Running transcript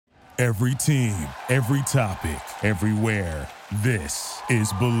Every team, every topic, everywhere. This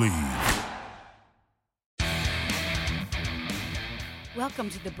is Believe. Welcome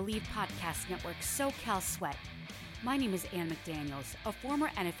to the Believe Podcast Network, SoCal Sweat. My name is Ann McDaniels, a former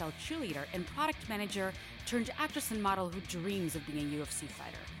NFL cheerleader and product manager turned actress and model who dreams of being a UFC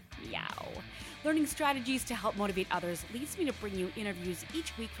fighter. Meow. Learning strategies to help motivate others leads me to bring you interviews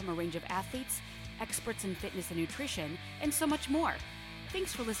each week from a range of athletes, experts in fitness and nutrition, and so much more.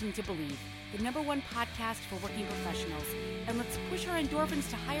 Thanks for listening to Believe, the #1 podcast for working professionals, and let's push our endorphins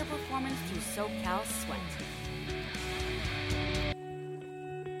to higher performance through SoCal Sweat.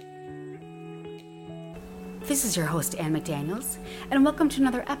 This is your host, Ann McDaniels, and welcome to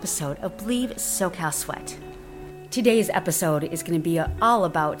another episode of Believe SoCal Sweat. Today's episode is going to be all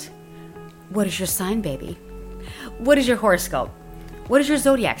about what is your sign, baby? What is your horoscope? What is your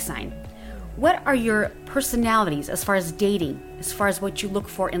zodiac sign? What are your personalities as far as dating, as far as what you look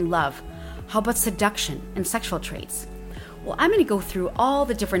for in love? How about seduction and sexual traits? Well, I'm going to go through all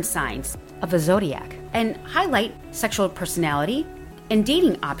the different signs of a zodiac and highlight sexual personality and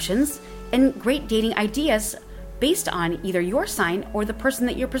dating options and great dating ideas based on either your sign or the person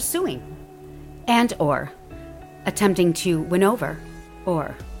that you're pursuing, and or attempting to win over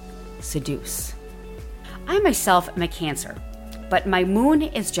or seduce. I myself am a Cancer, but my moon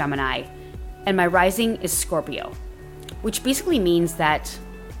is Gemini and my rising is Scorpio, which basically means that,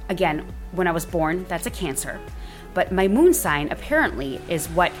 again, when I was born, that's a Cancer, but my moon sign apparently is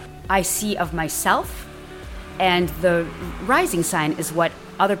what I see of myself, and the rising sign is what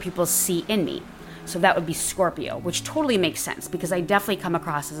other people see in me. So that would be Scorpio, which totally makes sense because I definitely come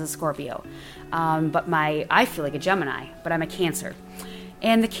across as a Scorpio. But I feel like a Gemini, but I'm a Cancer.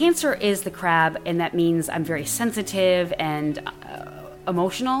 And the Cancer is the crab, and that means I'm very sensitive and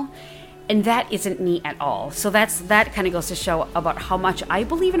emotional. And that isn't me at all. So that kind of goes to show about how much I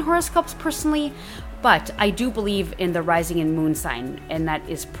believe in horoscopes personally. But I do believe in the rising and moon sign, and that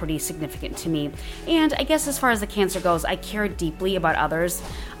is pretty significant to me. And I guess as far as the Cancer goes, I care deeply about others.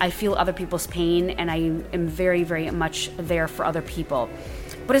 I feel other people's pain, and I am very, very much there for other people.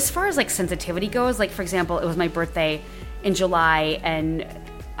 But as far as like sensitivity goes, like for example, it was my birthday in July, and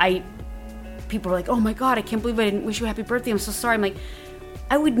people were like, "Oh my God, I can't believe I didn't wish you a happy birthday. I'm so sorry." I'm like,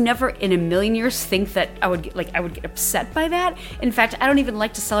 I would never in a million years think that I would get upset by that. In fact, I don't even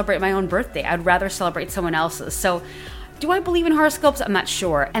like to celebrate my own birthday. I'd rather celebrate someone else's. So do I believe in horoscopes? I'm not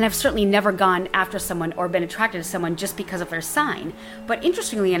sure. And I've certainly never gone after someone or been attracted to someone just because of their sign. But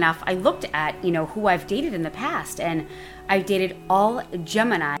interestingly enough, I looked at, who I've dated in the past, and I've dated all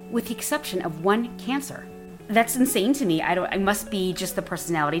Gemini with the exception of one Cancer. That's insane to me. I must be just the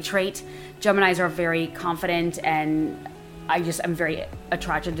personality trait. Geminis are very confident, and I'm very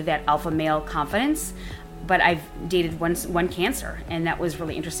attracted to that alpha male confidence, but I've dated one Cancer, and that was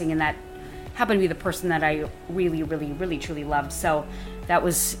really interesting, and that happened to be the person that I really, really, really, truly loved. So that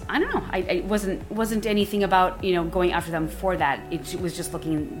was, I don't know, it wasn't anything about, going after them for that. It was just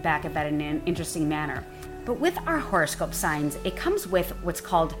looking back at that in an interesting manner. But with our horoscope signs, it comes with what's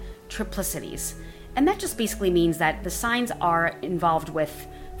called triplicities, and that just basically means that the signs are involved with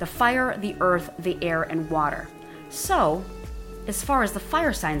the fire, the earth, the air, and water. So, as far as the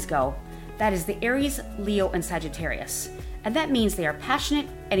fire signs go, that is the Aries, Leo, and Sagittarius, and that means they are passionate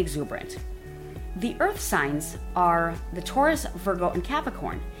and exuberant. The earth signs are the Taurus, Virgo, and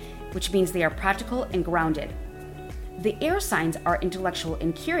Capricorn, which means they are practical and grounded. The air signs are intellectual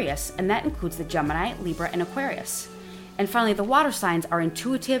and curious, and that includes the Gemini, Libra, and Aquarius. And finally, the water signs are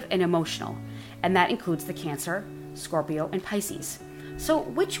intuitive and emotional, and that includes the Cancer, Scorpio, and Pisces. So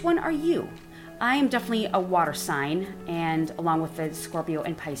which one are you? I am definitely a water sign, and along with the Scorpio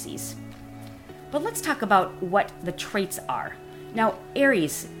and Pisces. But let's talk about what the traits are. Now,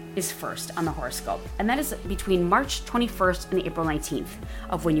 Aries is first on the horoscope, and that is between March 21st and April 19th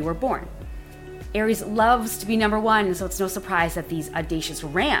of when you were born. Aries loves to be number one, so it's no surprise that these audacious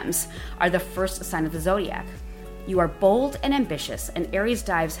rams are the first sign of the zodiac. You are bold and ambitious, and Aries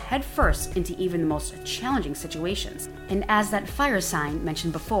dives headfirst into even the most challenging situations. And as that fire sign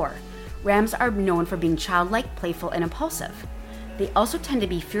mentioned before, Rams are known for being childlike, playful, and impulsive. They also tend to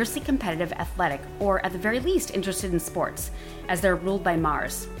be fiercely competitive, athletic, or at the very least interested in sports, as they're ruled by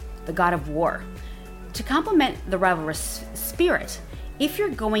Mars, the god of war. To complement the rivalrous spirit, if you're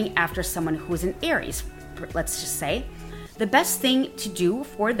going after someone who is an Aries, let's just say, the best thing to do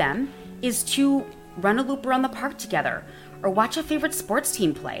for them is to run a loop around the park together, or watch a favorite sports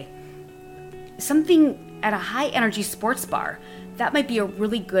team play. Something at a high-energy sports bar. That might be a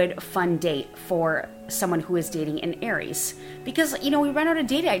really good, fun date for someone who is dating an Aries. Because, we run out of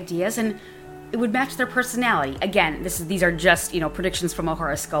date ideas, and it would match their personality. Again, these are just, predictions from a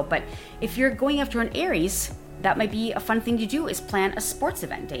horoscope, but if you're going after an Aries, that might be a fun thing to do, is plan a sports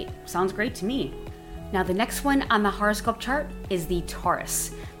event date. Sounds great to me. Now, the next one on the horoscope chart is the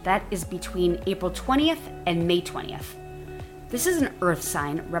Taurus. That is between April 20th and May 20th. This is an earth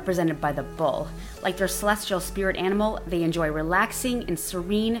sign represented by the bull. Like their celestial spirit animal, they enjoy relaxing and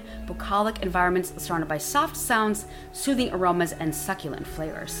serene, bucolic environments surrounded by soft sounds, soothing aromas, and succulent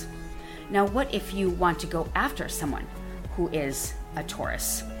flavors. Now, what if you want to go after someone who is a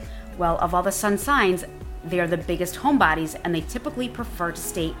Taurus? Well, of all the sun signs, they are the biggest homebodies, and they typically prefer to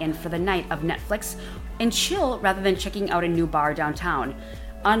stay in for the night of Netflix and chill rather than checking out a new bar downtown,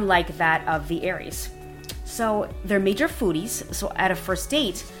 unlike that of the Aries. So they're major foodies, so at a first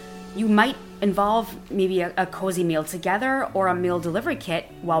date, you might involve maybe a cozy meal together or a meal delivery kit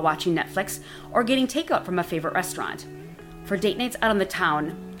while watching Netflix or getting takeout from a favorite restaurant. For date nights out on the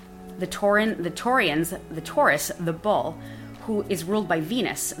town, the Taurus, the bull, who is ruled by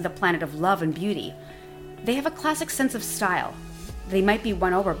Venus, the planet of love and beauty, they have a classic sense of style. They might be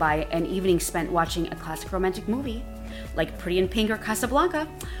won over by an evening spent watching a classic romantic movie, like Pretty in Pink or Casablanca,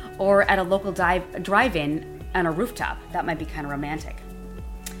 or at a local drive-in on a rooftop. That might be kind of romantic.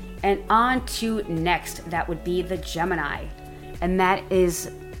 And on to next, that would be the Gemini. And that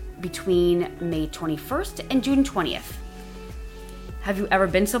is between May 21st and June 20th. Have you ever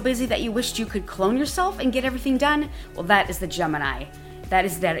been so busy that you wished you could clone yourself and get everything done? Well, that is the Gemini. That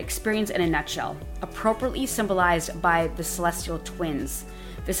is that experience in a nutshell, appropriately symbolized by the celestial twins.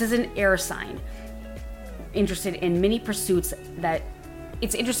 This is an air sign, interested in many pursuits, that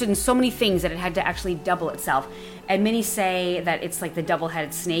it's interested in so many things that it had to actually double itself. And many say that it's like the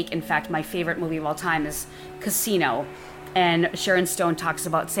double-headed snake. In fact, my favorite movie of all time is Casino. And Sharon Stone talks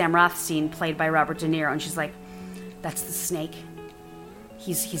about Sam Rothstein, played by Robert De Niro, and she's like, that's the snake.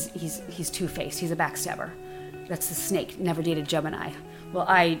 He's two-faced. He's a backstabber. That's the snake. Never dated Gemini. Well,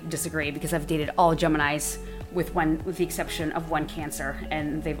 I disagree, because I've dated all Geminis with the exception of one Cancer,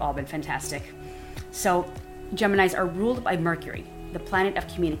 and they've all been fantastic. So, Geminis are ruled by Mercury, the planet of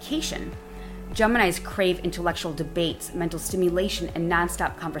communication. Geminis crave intellectual debates, mental stimulation, and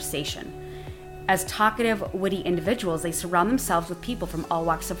nonstop conversation. As talkative, witty individuals, they surround themselves with people from all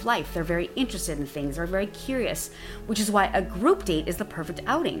walks of life. They're very interested in things. They're very curious, which is why a group date is the perfect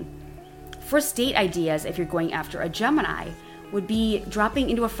outing. First date ideas, if you're going after a Gemini, would be dropping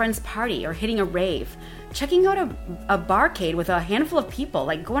into a friend's party or hitting a rave, checking out a barcade with a handful of people,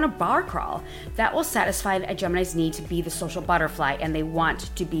 like go on a bar crawl. That will satisfy a Gemini's need to be the social butterfly, and they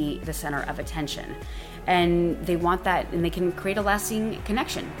want to be the center of attention. And they want that, and they can create a lasting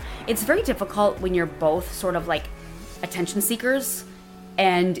connection. It's very difficult when you're both sort of like attention seekers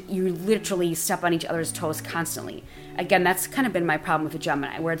and you literally step on each other's toes constantly. Again, that's kind of been my problem with a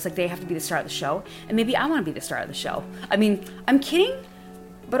Gemini, where it's like they have to be the star of the show, and maybe I want to be the star of the show. I mean, I'm kidding,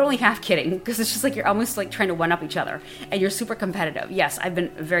 but only half kidding, because it's just like you're almost like trying to one-up each other, and you're super competitive. Yes, I've been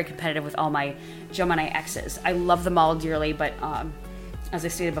very competitive with all my Gemini exes. I love them all dearly, but as I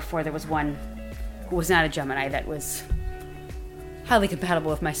stated before, there was one who was not a Gemini that was highly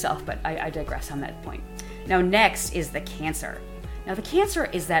compatible with myself, but I digress on that point. Now, next is the Cancer. Now, the Cancer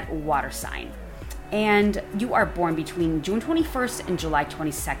is that water sign, and you are born between June 21st and July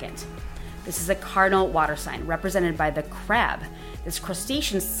 22nd. This is a cardinal water sign represented by the crab. This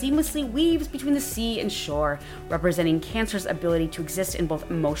crustacean seamlessly weaves between the sea and shore, representing Cancer's ability to exist in both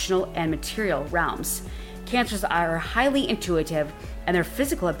emotional and material realms. Cancers are highly intuitive, and their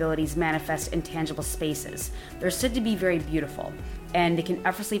physical abilities manifest in tangible spaces. They're said to be very beautiful, and they can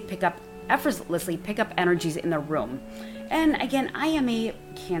effortlessly pick up energies in the room. And again, I am a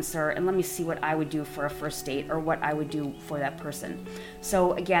Cancer, and let me see what I would do for a first date, or what I would do for that person.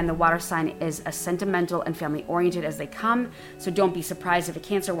 So again, the water sign is as sentimental and family oriented as they come, so don't be surprised if a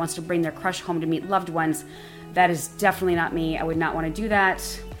Cancer wants to bring their crush home to meet loved ones. That is definitely not me. I would not want to do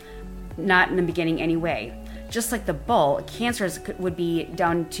that, not in the beginning anyway. Just like the bull, Cancers would be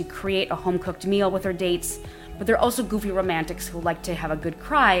down to create a home-cooked meal with their dates, but they're also goofy romantics who like to have a good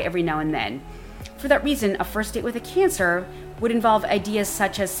cry every now and then. For that reason, a first date with a Cancer would involve ideas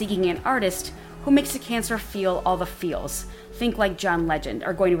such as seeking an artist who makes a Cancer feel all the feels. Think like John Legend,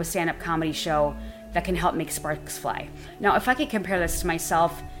 or going to a stand-up comedy show that can help make sparks fly. Now, if I could compare this to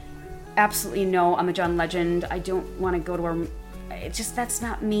myself, absolutely no, I'm a John Legend. I don't want to go to that's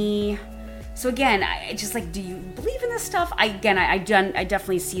not me. So again, I just like, do you believe in this stuff? I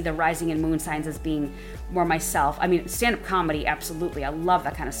definitely see the rising and moon signs as being more myself. I mean, stand-up comedy, absolutely. I love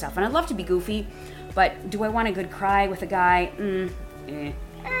that kind of stuff. And I love to be goofy, but do I want a good cry with a guy?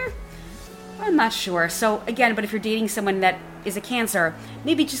 I'm not sure. So again, but if you're dating someone that is a Cancer,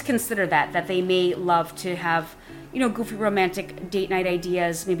 maybe just consider that they may love to have, goofy romantic date night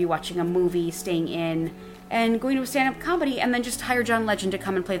ideas, maybe watching a movie, staying in, and going to a stand-up comedy, and then just hire John Legend to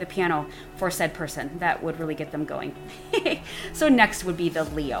come and play the piano for said person. That would really get them going. So next would be the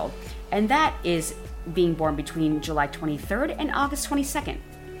Leo, and that is being born between July 23rd and August 22nd.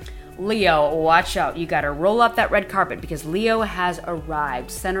 Leo, watch out. You got to roll up that red carpet because Leo has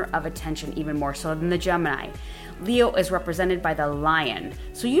arrived, center of attention even more so than the Gemini. Leo is represented by the lion.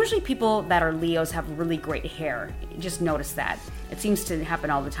 So usually people that are Leos have really great hair. Just notice that. It seems to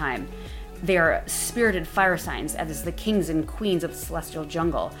happen all the time. They're spirited fire signs, as the kings and queens of the celestial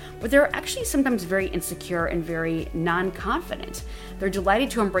jungle, but they're actually sometimes very insecure and very non-confident. They're delighted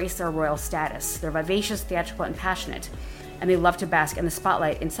to embrace their royal status. They're vivacious, theatrical, and passionate, and they love to bask in the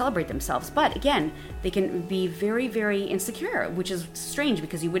spotlight and celebrate themselves. But again, they can be very, very insecure, which is strange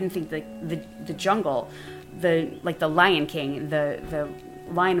because you wouldn't think the jungle, the Lion King, the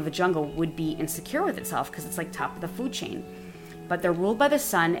lion of the jungle would be insecure with itself because it's like top of the food chain. But they're ruled by the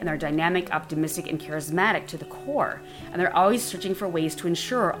sun, and they're dynamic, optimistic, and charismatic to the core. And they're always searching for ways to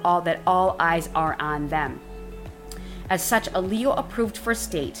ensure that all eyes are on them. As such, a Leo-approved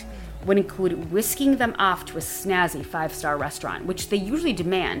first date would include whisking them off to a snazzy 5-star restaurant, which they usually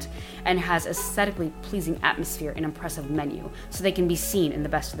demand, and has aesthetically pleasing atmosphere and impressive menu, so they can be seen in the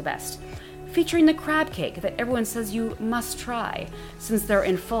best of the best. Featuring the crab cake that everyone says you must try. Since they're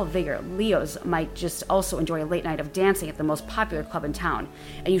in full vigor, Leos might just also enjoy a late night of dancing at the most popular club in town.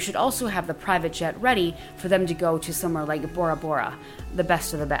 And you should also have the private jet ready for them to go to somewhere like Bora Bora, the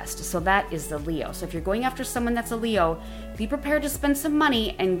best of the best. So that is the Leo. So if you're going after someone that's a Leo, be prepared to spend some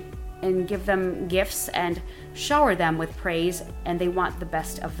money and give them gifts and shower them with praise, and they want the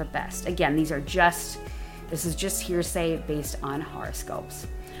best of the best. Again, this is just hearsay based on horoscopes.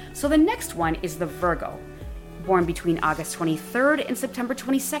 So the next one is the Virgo, born between August 23rd and September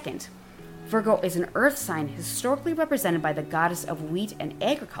 22nd. Virgo is an earth sign historically represented by the goddess of wheat and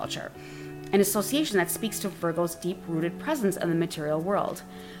agriculture, an association that speaks to Virgo's deep-rooted presence in the material world.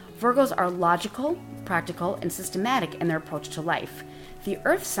 Virgos are logical, practical, and systematic in their approach to life. The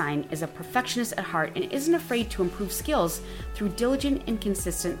earth sign is a perfectionist at heart and isn't afraid to improve skills through diligent and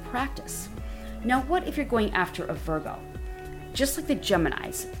consistent practice. Now, what if you're going after a Virgo? Just like the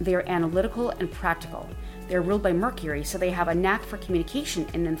Geminis, they are analytical and practical. They are ruled by Mercury, so they have a knack for communication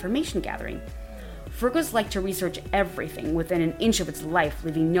and information gathering. Virgos like to research everything within an inch of its life,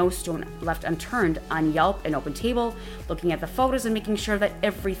 leaving no stone left unturned on Yelp and OpenTable, looking at the photos and making sure that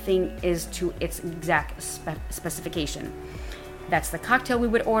everything is to its exact specification. That's the cocktail we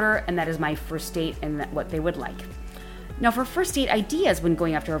would order, and that is my first date and what they would like. Now, for first date ideas when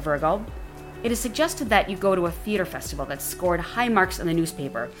going after a Virgo, it is suggested that you go to a theater festival that scored high marks in the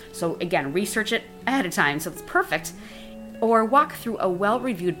newspaper. So again, research it ahead of time so it's perfect. Or walk through a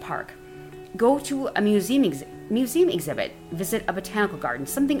well-reviewed park. Go to a museum exhibit, visit a botanical garden,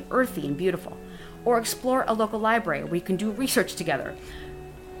 something earthy and beautiful. Or explore a local library where you can do research together.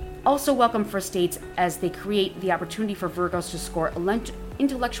 Also welcome first dates as they create the opportunity for Virgos to score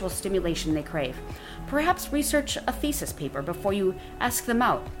intellectual stimulation they crave. Perhaps research a thesis paper before you ask them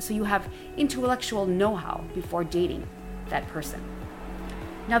out so you have intellectual know-how before dating that person.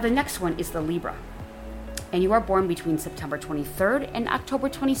 Now the next one is the Libra, and you are born between September 23rd and October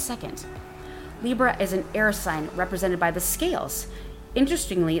 22nd. Libra is an air sign represented by the scales.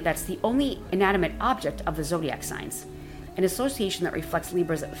 Interestingly, that's the only inanimate object of the zodiac signs, an association that reflects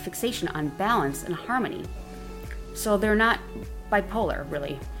Libra's fixation on balance and harmony. So they're not bipolar,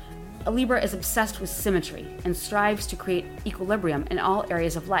 really. A Libra is obsessed with symmetry and strives to create equilibrium in all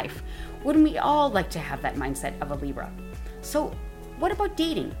areas of life. Wouldn't we all like to have that mindset of a Libra? So what about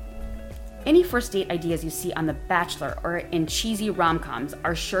dating? Any first date ideas you see on The Bachelor or in cheesy rom-coms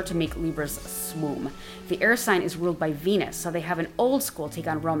are sure to make Libras swoon. The air sign is ruled by Venus, so they have an old school take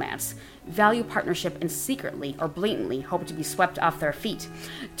on romance, value partnership, and secretly or blatantly hope to be swept off their feet.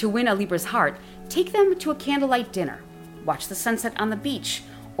 To win a Libra's heart, take them to a candlelight dinner, watch the sunset on the beach,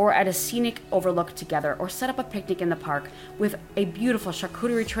 or at a scenic overlook together, or set up a picnic in the park with a beautiful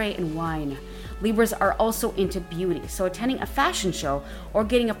charcuterie tray and wine. Libras are also into beauty, so attending a fashion show or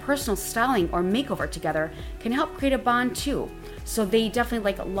getting a personal styling or makeover together can help create a bond too. So they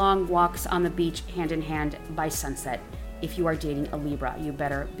definitely like long walks on the beach hand in hand by sunset. If you are dating a Libra, you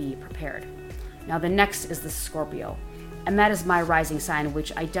better be prepared. Now the next is the Scorpio, and that is my rising sign,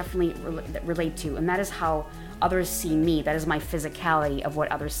 which I definitely relate to, and that is how others see me. That is my physicality of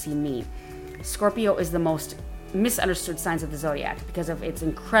what others see me. Scorpio is the most misunderstood signs of the zodiac because of its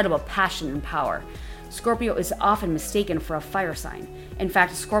incredible passion and power. Scorpio is often mistaken for a fire sign. In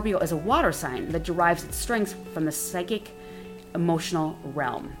fact, Scorpio is a water sign that derives its strength from the psychic, emotional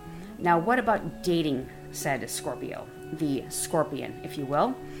realm. Now, what about dating, said Scorpio, the scorpion, if you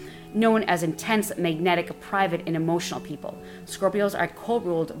will? Known as intense, magnetic, private, and emotional people, Scorpios are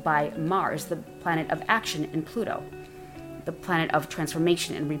co-ruled by Mars, the planet of action, and Pluto, the planet of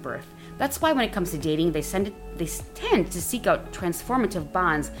transformation and rebirth. That's why when it comes to dating, they tend to seek out transformative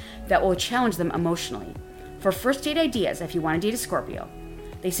bonds that will challenge them emotionally. For first date ideas, if you want to date a Scorpio,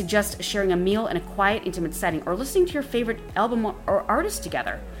 they suggest sharing a meal in a quiet, intimate setting or listening to your favorite album or artist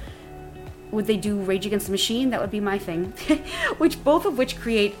together. Would they do Rage Against the Machine? That would be my thing. Both of which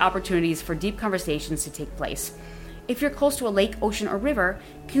create opportunities for deep conversations to take place. If you're close to a lake, ocean, or river,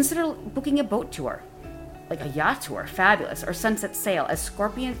 consider booking a boat tour. Like a yacht tour, fabulous, or sunset sail, as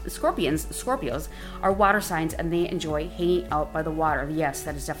Scorpios are water signs and they enjoy hanging out by the water. Yes,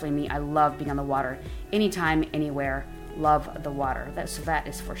 that is definitely me. I love being on the water. Anytime, anywhere, love the water. So that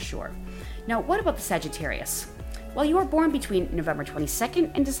is for sure. Now, what about the Sagittarius? Well, you are born between November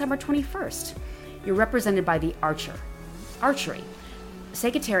 22nd and December 21st. You're represented by the archery.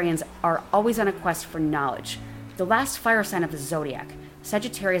 Sagittarians are always on a quest for knowledge. The last fire sign of the zodiac,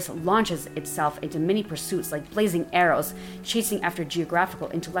 Sagittarius launches itself into many pursuits like blazing arrows, chasing after geographical,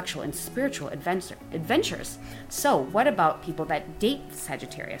 intellectual, and spiritual adventures. So, what about people that date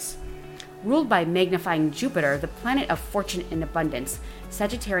Sagittarius? Ruled by magnifying Jupiter, the planet of fortune and abundance,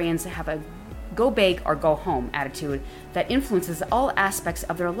 Sagittarians have a go big or go home attitude that influences all aspects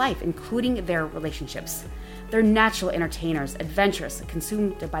of their life, including their relationships. They're natural entertainers, adventurous,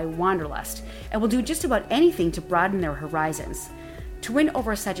 consumed by wanderlust, and will do just about anything to broaden their horizons. To win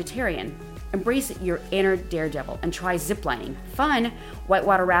over a Sagittarian, embrace your inner daredevil and try ziplining, fun,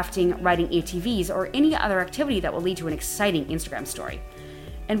 whitewater rafting, riding ATVs, or any other activity that will lead to an exciting Instagram story.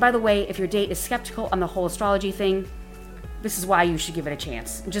 And by the way, if your date is skeptical on the whole astrology thing, this is why you should give it a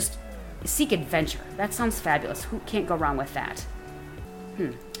chance. Just seek adventure. That sounds fabulous. Who can't go wrong with that? I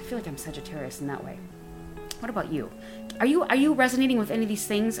feel like I'm Sagittarius in that way. What about you? Are you resonating with any of these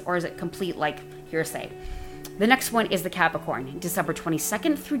things, or is it complete hearsay? The next one is the Capricorn, December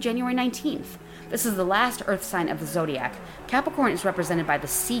 22nd through January 19th. This is the last earth sign of the zodiac. Capricorn is represented by the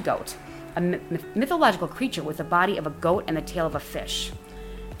sea goat, a mythological creature with the body of a goat and the tail of a fish.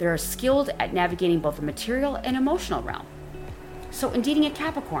 They are skilled at navigating both the material and emotional realm. So in dating a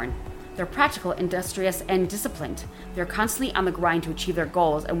Capricorn, they're practical, industrious, and disciplined. They're constantly on the grind to achieve their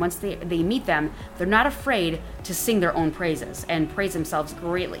goals, and once they meet them, they're not afraid to sing their own praises and praise themselves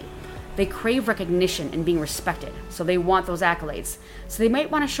greatly. They crave recognition and being respected, so they want those accolades. So they might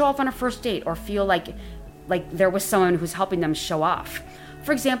want to show off on a first date or feel like they're with someone who's helping them show off.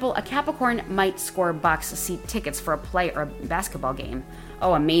 For example, a Capricorn might score box seat tickets for a play or a basketball game.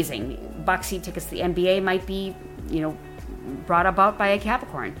 Oh, amazing. Box seat tickets to the NBA might be, brought about by a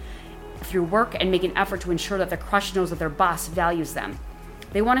Capricorn. Through work and make an effort to ensure that their crush knows that their boss values them.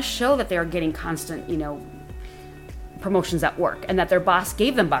 They want to show that they are getting constant, promotions at work and that their boss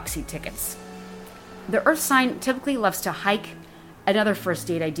gave them box seat tickets. The earth sign typically loves to hike. Another first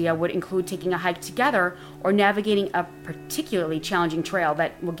date idea would include taking a hike together or navigating a particularly challenging trail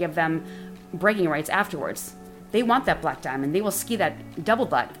that will give them bragging rights afterwards. They want that black diamond. They will ski that double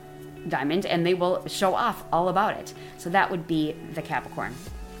black diamond and they will show off all about it. So that would be the Capricorn.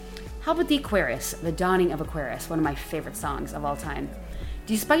 How about the Aquarius, the dawning of Aquarius, one of my favorite songs of all time.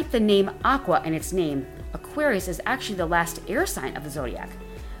 Despite the name Aqua in its name, Aquarius is actually the last air sign of the zodiac.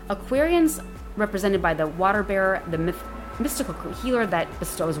 Aquarians, represented by the water bearer, the mystical healer that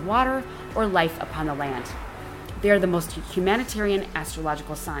bestows water or life upon the land. They are the most humanitarian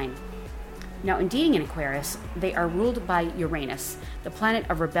astrological sign. Now, in dating an Aquarius, they are ruled by Uranus, the planet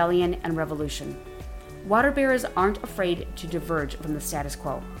of rebellion and revolution. Water bearers aren't afraid to diverge from the status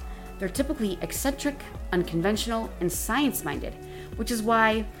quo. They're typically eccentric, unconventional, and science-minded, which is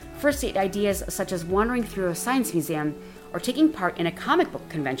why first date ideas such as wandering through a science museum or taking part in a comic book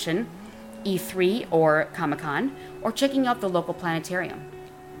convention, E3 or Comic-Con, or checking out the local planetarium.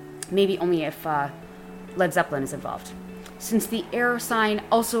 Maybe only if Led Zeppelin is involved. Since the air sign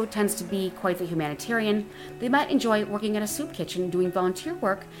also tends to be quite the humanitarian, they might enjoy working at a soup kitchen, doing volunteer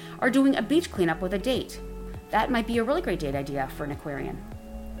work, or doing a beach cleanup with a date. That might be a really great date idea for an Aquarian.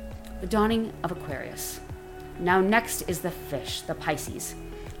 The dawning of Aquarius. Now next is the fish, the Pisces,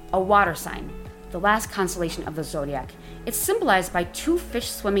 a water sign, the last constellation of the zodiac. It's symbolized by two fish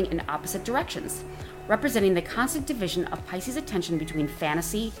swimming in opposite directions, representing the constant division of Pisces' attention between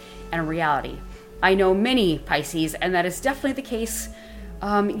fantasy and reality. I know many Pisces, and that is definitely the case.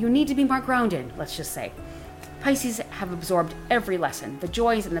 You need to be more grounded, let's just say. Pisces have absorbed every lesson, the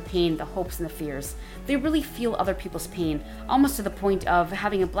joys and the pain, the hopes and the fears. They really feel other people's pain, almost to the point of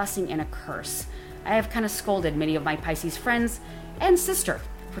having a blessing and a curse. I have kind of scolded many of my Pisces friends and sister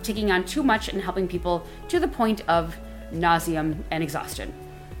for taking on too much and helping people to the point of nauseum and exhaustion.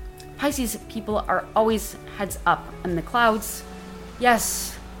 Pisces people are always heads up in the clouds.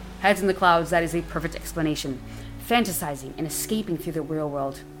 Yes, heads in the clouds, that is a perfect explanation. Fantasizing and escaping through the real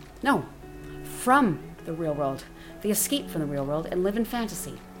world. No, from the real world. They escape from the real world and live in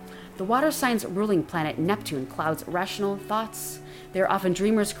fantasy. The water signs ruling planet Neptune clouds rational thoughts. They are often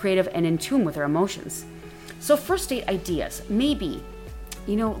dreamers, creative, and in tune with their emotions. So first date ideas, maybe,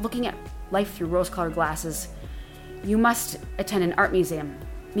 looking at life through rose-colored glasses, you must attend an art museum.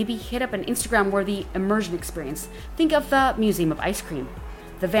 Maybe hit up an Instagram-worthy immersion experience. Think of the Museum of Ice Cream,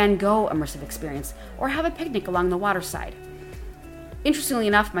 the Van Gogh immersive experience, or have a picnic along the waterside. Interestingly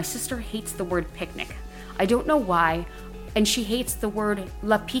enough, my sister hates the word picnic. I don't know why, and she hates the word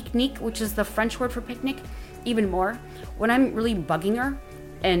la pique-nique, which is the French word for picnic, even more. When I'm really bugging her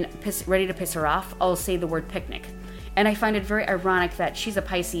and ready to piss her off, I'll say the word picnic. And I find it very ironic that she's a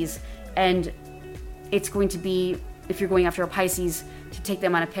Pisces, and it's going to be, if you're going after a Pisces to take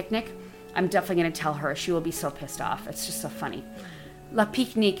them on a picnic, I'm definitely going to tell her. She will be so pissed off. It's just so funny. La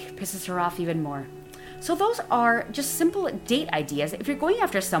pique-nique pisses her off even more. So those are just simple date ideas if you're going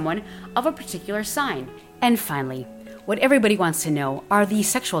after someone of a particular sign. And finally, what everybody wants to know are the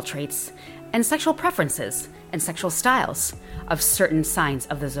sexual traits and sexual preferences and sexual styles of certain signs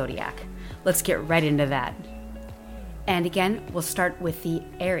of the zodiac. Let's get right into that. And again, we'll start with the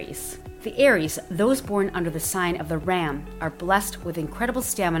Aries. The Aries, those born under the sign of the Ram, are blessed with incredible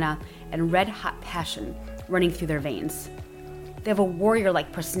stamina and red-hot passion running through their veins. They have a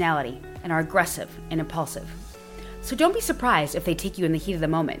warrior-like personality and are aggressive and impulsive. So don't be surprised if they take you in the heat of the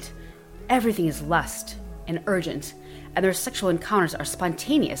moment. Everything is lust and urgent, and their sexual encounters are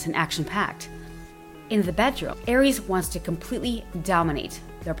spontaneous and action-packed. In the bedroom, Aries wants to completely dominate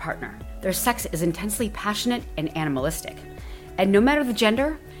their partner. Their sex is intensely passionate and animalistic. And no matter the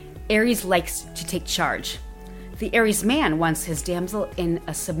gender, Aries likes to take charge. The Aries man wants his damsel in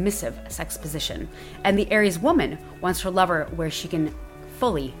a submissive sex position, and the Aries woman wants her lover where she can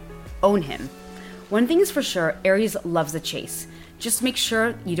fully own him. One thing is for sure, Aries loves the chase. Just make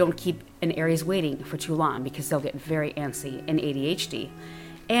sure you don't keep an Aries waiting for too long because they'll get very antsy and ADHD.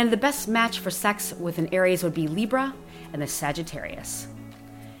 And the best match for sex with an Aries would be Libra and the Sagittarius.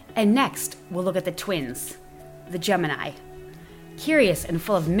 And next, we'll look at the twins, the Gemini. Curious and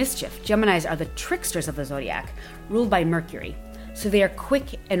full of mischief, Geminis are the tricksters of the zodiac, ruled by Mercury. So they are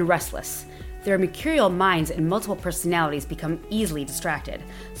quick and restless. Their mercurial minds and multiple personalities become easily distracted.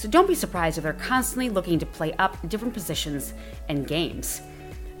 So don't be surprised if they're constantly looking to play up different positions and games.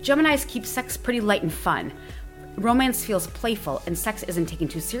 Geminis keep sex pretty light and fun. Romance feels playful and sex isn't taken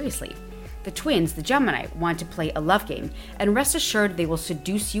too seriously. The twins, the Gemini, want to play a love game, and rest assured they will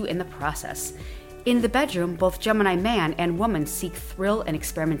seduce you in the process. In the bedroom, both Gemini man and woman seek thrill and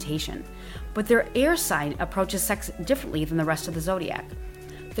experimentation, but their air sign approaches sex differently than the rest of the zodiac.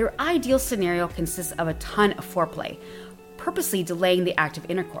 Their ideal scenario consists of a ton of foreplay, purposely delaying the act of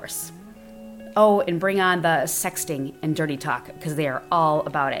intercourse. Oh, and bring on the sexting and dirty talk, because they are all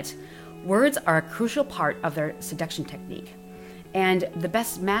about it. Words are a crucial part of their seduction technique. And the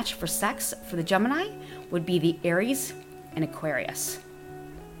best match for sex for the Gemini would be the Aries and Aquarius.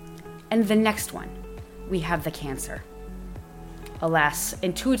 And the next one, we have the Cancer. Alas,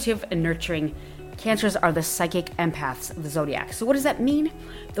 intuitive and nurturing, Cancers are the psychic empaths of the zodiac. So what does that mean?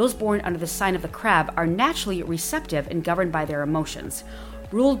 Those born under the sign of the Crab are naturally receptive and governed by their emotions.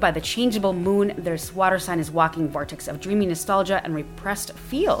 Ruled by the changeable moon, their water sign is walking vortex of dreamy nostalgia and repressed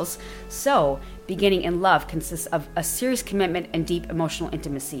feels. So, beginning in love consists of a serious commitment and deep emotional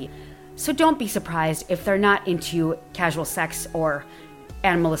intimacy. So don't be surprised if they're not into casual sex or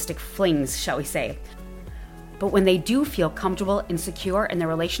animalistic flings, shall we say. But when they do feel comfortable and secure in their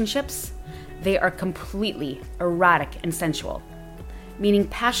relationships, they are completely erotic and sensual. Meaning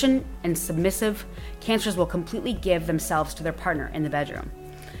passion and submissive, Cancers will completely give themselves to their partner in the bedroom.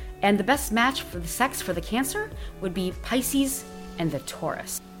 And the best match for the sex for the Cancer would be Pisces and the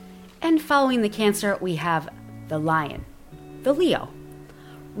Taurus. And following the Cancer, we have the Lion, the Leo.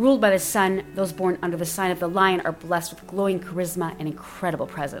 Ruled by the sun, those born under the sign of the Lion are blessed with glowing charisma and incredible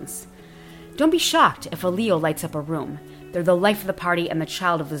presence. Don't be shocked if a Leo lights up a room. They're the life of the party and the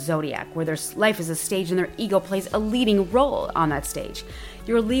child of the zodiac, where their life is a stage and their ego plays a leading role on that stage.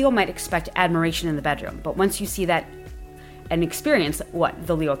 Your Leo might expect admiration in the bedroom, but once you see that and experience what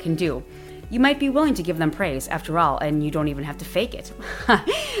the Leo can do, You might be willing to give them praise, after all, and you don't even have to fake it.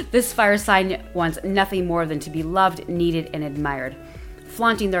 This fire sign wants nothing more than to be loved, needed, and admired.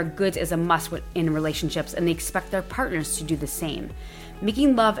 Flaunting their goods is a must in relationships, and they expect their partners to do the same.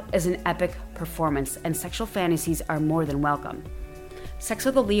 Making love is an epic performance, and sexual fantasies are more than welcome. Sex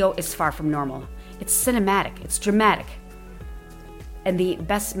with a Leo is far from normal. It's cinematic, it's dramatic. And the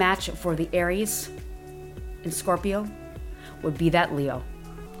best match for the Aries and Scorpio would be that Leo.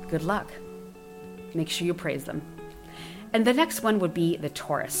 Good luck. Make sure you praise them. And the next one would be the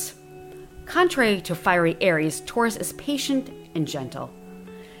Taurus. Contrary to fiery Aries, Taurus is patient and gentle.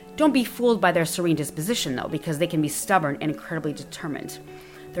 Don't be fooled by their serene disposition, though, because they can be stubborn and incredibly determined.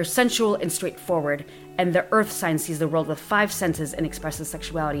 They're sensual and straightforward, and the earth sign sees the world with 5 senses and expresses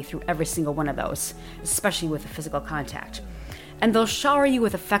sexuality through every single one of those, especially with physical contact. And they'll shower you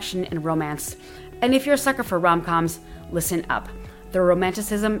with affection and romance. And if you're a sucker for rom-coms, listen up. Their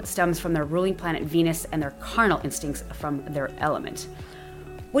romanticism stems from their ruling planet Venus and their carnal instincts from their element.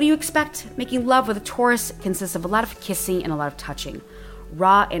 What do you expect? Making love with a Taurus consists of a lot of kissing and a lot of touching.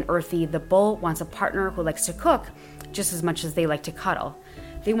 Raw and earthy, the bull wants a partner who likes to cook just as much as they like to cuddle.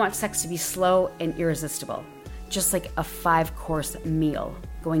 They want sex to be slow and irresistible, just like a 5-course meal,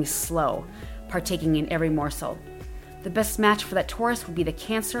 going slow, partaking in every morsel. The best match for that Taurus would be the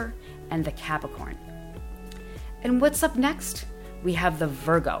Cancer and the Capricorn. And what's up next? We have the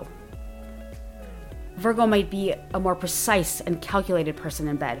Virgo. Virgo might be a more precise and calculated person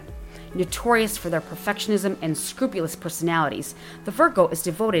in bed. Notorious for their perfectionism and scrupulous personalities, the Virgo is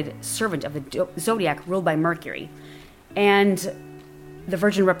devoted servant of the zodiac ruled by Mercury. And the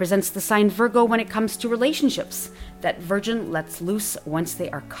Virgin represents the sign Virgo when it comes to relationships. That Virgin lets loose once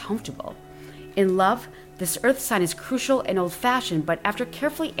they are comfortable. In love, this earth sign is crucial and old-fashioned, but after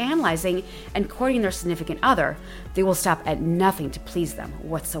carefully analyzing and courting their significant other, they will stop at nothing to please them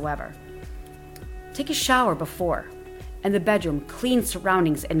whatsoever. Take a shower before. And the bedroom, clean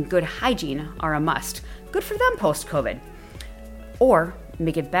surroundings, and good hygiene are a must. Good for them post-COVID. Or,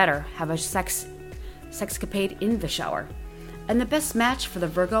 make it better, have a sexcapade in the shower. And the best match for the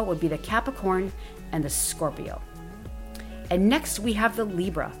Virgo would be the Capricorn and the Scorpio. And next we have the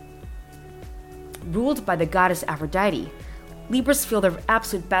Libra. Ruled by the goddess Aphrodite, Libras feel their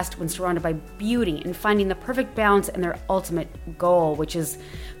absolute best when surrounded by beauty and finding the perfect balance in their ultimate goal, which is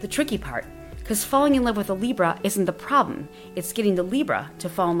the tricky part. Because falling in love with a Libra isn't the problem. It's getting the Libra to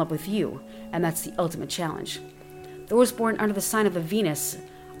fall in love with you, and that's the ultimate challenge. Those born under the sign of the Venus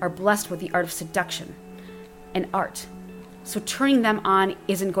are blessed with the art of seduction and art. So turning them on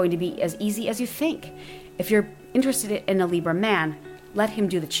isn't going to be as easy as you think. If you're interested in a Libra man, let him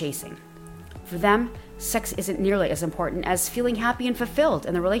do the chasing. For them, sex isn't nearly as important as feeling happy and fulfilled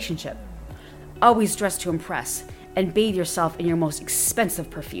in the relationship. Always dress to impress and bathe yourself in your most expensive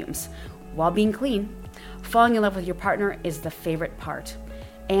perfumes. While being clean, falling in love with your partner is the favorite part.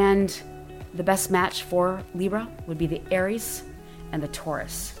 And the best match for Libra would be the Aries and the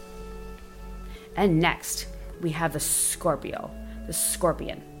Taurus. And next, we have the Scorpio, the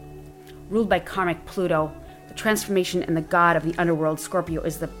Scorpion. Ruled by karmic Pluto, the transformation and the god of the underworld, Scorpio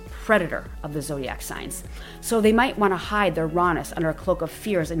is the predator of the zodiac signs. So they might want to hide their rawness under a cloak of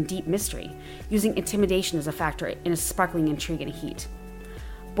fears and deep mystery, using intimidation as a factor in a sparkling intrigue and heat.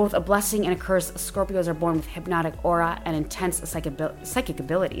 Both a blessing and a curse, Scorpios are born with hypnotic aura and intense psychic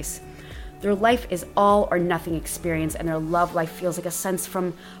abilities. Their life is all or nothing experience, and their love life feels like a sense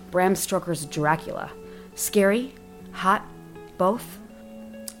from Bram Stoker's Dracula. Scary? Hot? Both?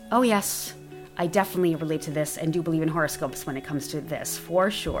 Oh yes, I definitely relate to this and do believe in horoscopes when it comes to this, for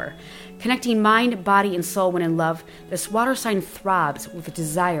sure. Connecting mind, body, and soul when in love, this water sign throbs with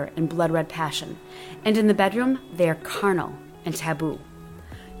desire and blood-red passion. And in the bedroom, they are carnal and taboo.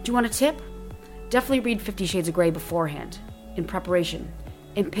 Do you want a tip? Definitely read 50 Shades of Grey beforehand, in preparation,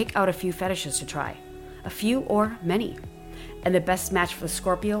 and pick out a few fetishes to try. A few or many. And the best match for the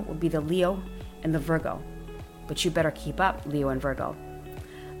Scorpio would be the Leo and the Virgo. But you better keep up, Leo and Virgo.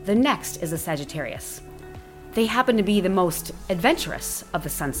 The next is the Sagittarius. They happen to be the most adventurous of the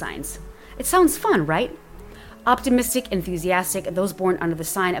sun signs. It sounds fun, right? Optimistic, enthusiastic, those born under the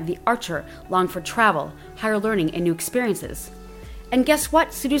sign of the Archer long for travel, higher learning, and new experiences. And guess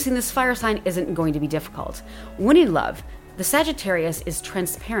what? Seducing this fire sign isn't going to be difficult. When in love, the Sagittarius is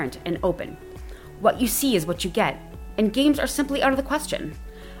transparent and open. What you see is what you get, and games are simply out of the question.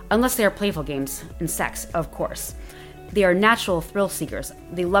 Unless they are playful games, and sex, of course. They are natural thrill seekers.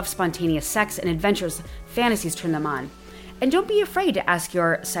 They love spontaneous sex and adventures. Fantasies turn them on. And don't be afraid to ask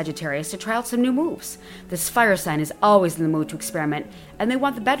your Sagittarius to try out some new moves. This fire sign is always in the mood to experiment, and they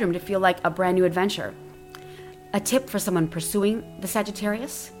want the bedroom to feel like a brand new adventure. A tip for someone pursuing the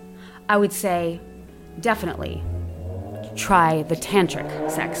Sagittarius? I would say definitely try the tantric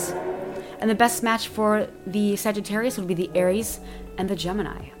sex. And the best match for the Sagittarius would be the Aries and the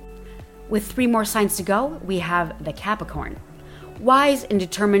Gemini. With 3 more signs to go, we have the Capricorn. Wise and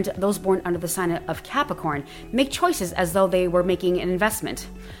determined, those born under the sign of Capricorn make choices as though they were making an investment.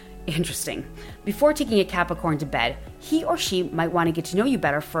 Interesting. Before taking a Capricorn to bed, he or she might want to get to know you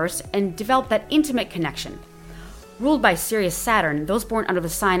better first and develop that intimate connection. Ruled by Sirius Saturn, those born under the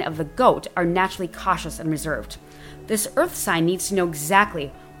sign of the Goat are naturally cautious and reserved. This earth sign needs to know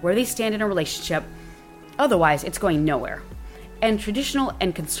exactly where they stand in a relationship, otherwise it's going nowhere. And traditional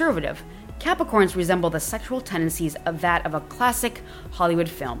and conservative, Capricorns resemble the sexual tendencies of that of a classic Hollywood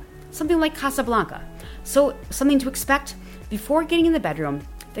film, something like Casablanca. So, something to expect? Before getting in the bedroom,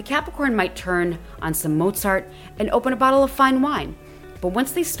 the Capricorn might turn on some Mozart and open a bottle of fine wine. But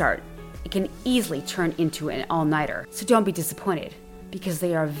once they start, it can easily turn into an all-nighter. So don't be disappointed, because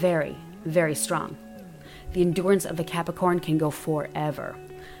they are very, very strong. The endurance of the Capricorn can go forever.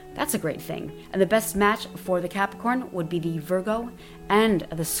 That's a great thing. And the best match for the Capricorn would be the Virgo and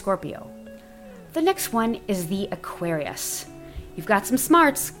the Scorpio. The next one is the Aquarius. You've got some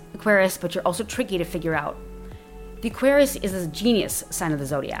smarts, Aquarius, but you're also tricky to figure out. The Aquarius is a genius sign of the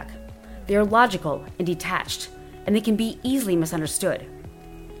zodiac. They are logical and detached, and they can be easily misunderstood.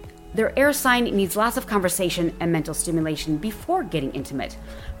 Their air sign needs lots of conversation and mental stimulation before getting intimate,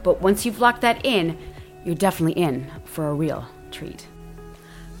 but once you've locked that in, you're definitely in for a real treat.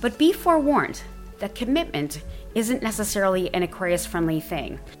 But be forewarned that commitment isn't necessarily an Aquarius-friendly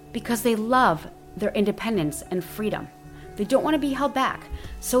thing, because they love their independence and freedom. They don't want to be held back,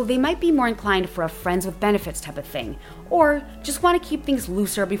 so they might be more inclined for a friends with benefits type of thing, or just want to keep things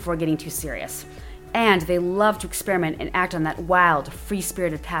looser before getting too serious. And they love to experiment and act on that wild,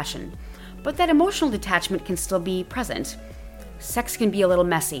 free-spirited passion. But that emotional detachment can still be present. Sex can be a little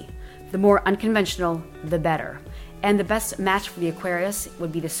messy. The more unconventional, the better. And the best match for the Aquarius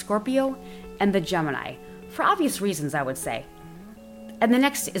would be the Scorpio and the Gemini, for obvious reasons, I would say. And the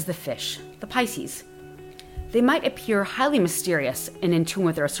next is the Fish, the Pisces. They might appear highly mysterious and in tune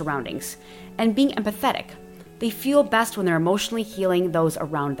with their surroundings, and being empathetic. They feel best when they're emotionally healing those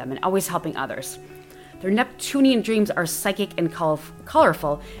around them and always helping others. Their Neptunian dreams are psychic and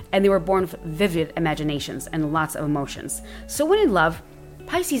colorful, and they were born with vivid imaginations and lots of emotions. So when in love,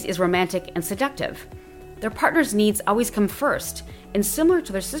 Pisces is romantic and seductive. Their partner's needs always come first, and similar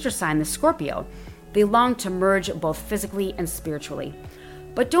to their sister sign, the Scorpio, they long to merge both physically and spiritually.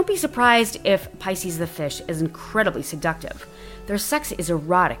 But don't be surprised if Pisces the Fish is incredibly seductive. Their sex is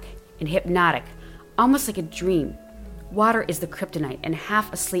erotic and hypnotic, almost like a dream. Water is the kryptonite, and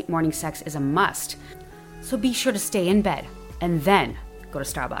half-asleep morning sex is a must. So be sure to stay in bed, and then go to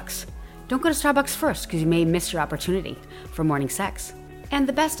Starbucks. Don't go to Starbucks first, because you may miss your opportunity for morning sex. And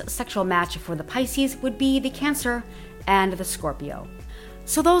the best sexual match for the Pisces would be the Cancer and the Scorpio.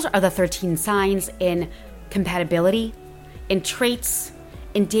 So those are the 13 signs in compatibility, in traits,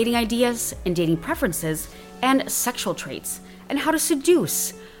 in dating ideas, in dating preferences, and sexual traits, and how to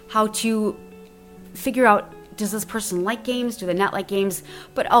seduce, how to figure out, does this person like games, do they not like games?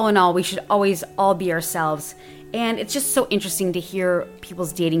 But all in all, we should always all be ourselves. And it's just so interesting to hear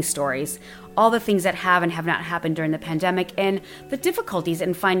people's dating stories, all the things that have and have not happened during the pandemic, and the difficulties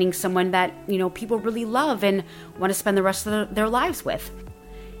in finding someone that, people really love and want to spend the rest of their lives with.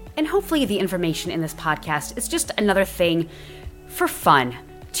 And hopefully the information in this podcast is just another thing for fun,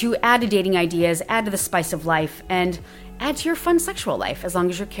 to add to dating ideas, add to the spice of life, and add to your fun sexual life, as long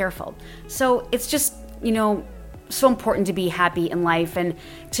as you're careful. So it's just, so important to be happy in life and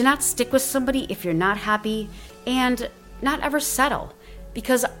to not stick with somebody if you're not happy, and not ever settle,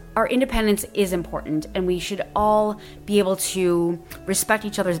 because our independence is important, and we should all be able to respect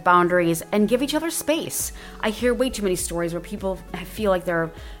each other's boundaries and give each other space. I hear way too many stories where people feel like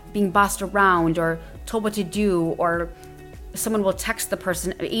they're being bossed around or told what to do, or someone will text the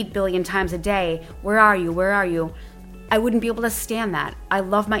person 8 billion times a day, where are you, where are you? I wouldn't be able to stand that. I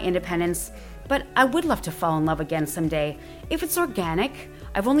love my independence, but I would love to fall in love again someday, if it's organic.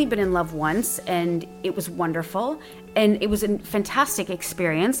 I've only been in love once, and it was wonderful, and it was a fantastic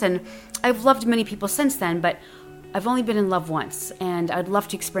experience, and I've loved many people since then, but I've only been in love once, and I'd love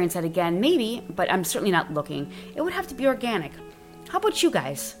to experience that again, maybe, but I'm certainly not looking. It would have to be organic. How about you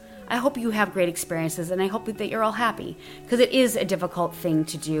guys? I hope you have great experiences, and I hope that you're all happy, because it is a difficult thing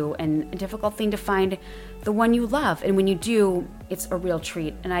to do, and a difficult thing to find the one you love, and when you do, it's a real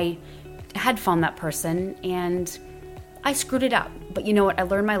treat. And I had found that person, and I screwed it up, but you know what? I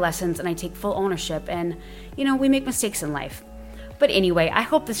learned my lessons, and I take full ownership, and we make mistakes in life. But anyway, I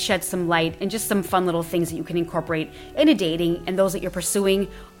hope this sheds some light and just some fun little things that you can incorporate into dating and those that you're pursuing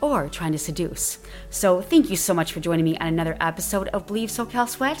or trying to seduce. So thank you so much for joining me on another episode of Believe SoCal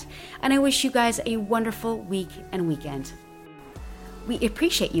Sweat, and I wish you guys a wonderful week and weekend. We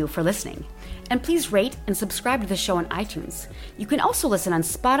appreciate you for listening. And please rate and subscribe to the show on iTunes. You can also listen on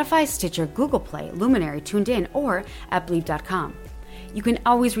Spotify, Stitcher, Google Play, Luminary, Tuned In, or at Believe.com. You can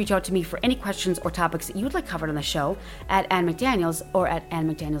always reach out to me for any questions or topics that you would like covered on the show at Ann McDaniels or at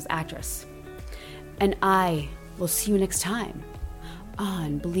Ann McDaniels Actress. And I will see you next time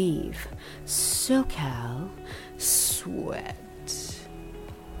on Believe SoCal Sweat.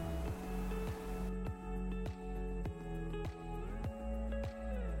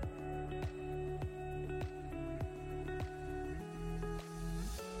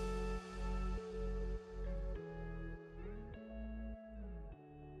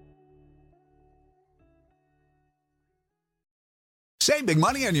 Save big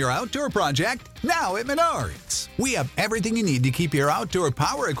money on your outdoor project now at Menards. We have everything you need to keep your outdoor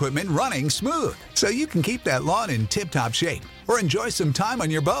power equipment running smooth so you can keep that lawn in tip-top shape or enjoy some time on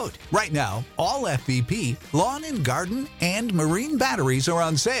your boat. Right now, all FVP, lawn and garden, and marine batteries are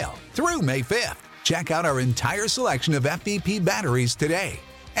on sale through May 5th. Check out our entire selection of FVP batteries today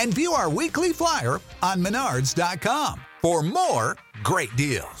and view our weekly flyer on Menards.com for more great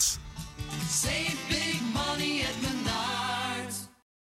deals. Save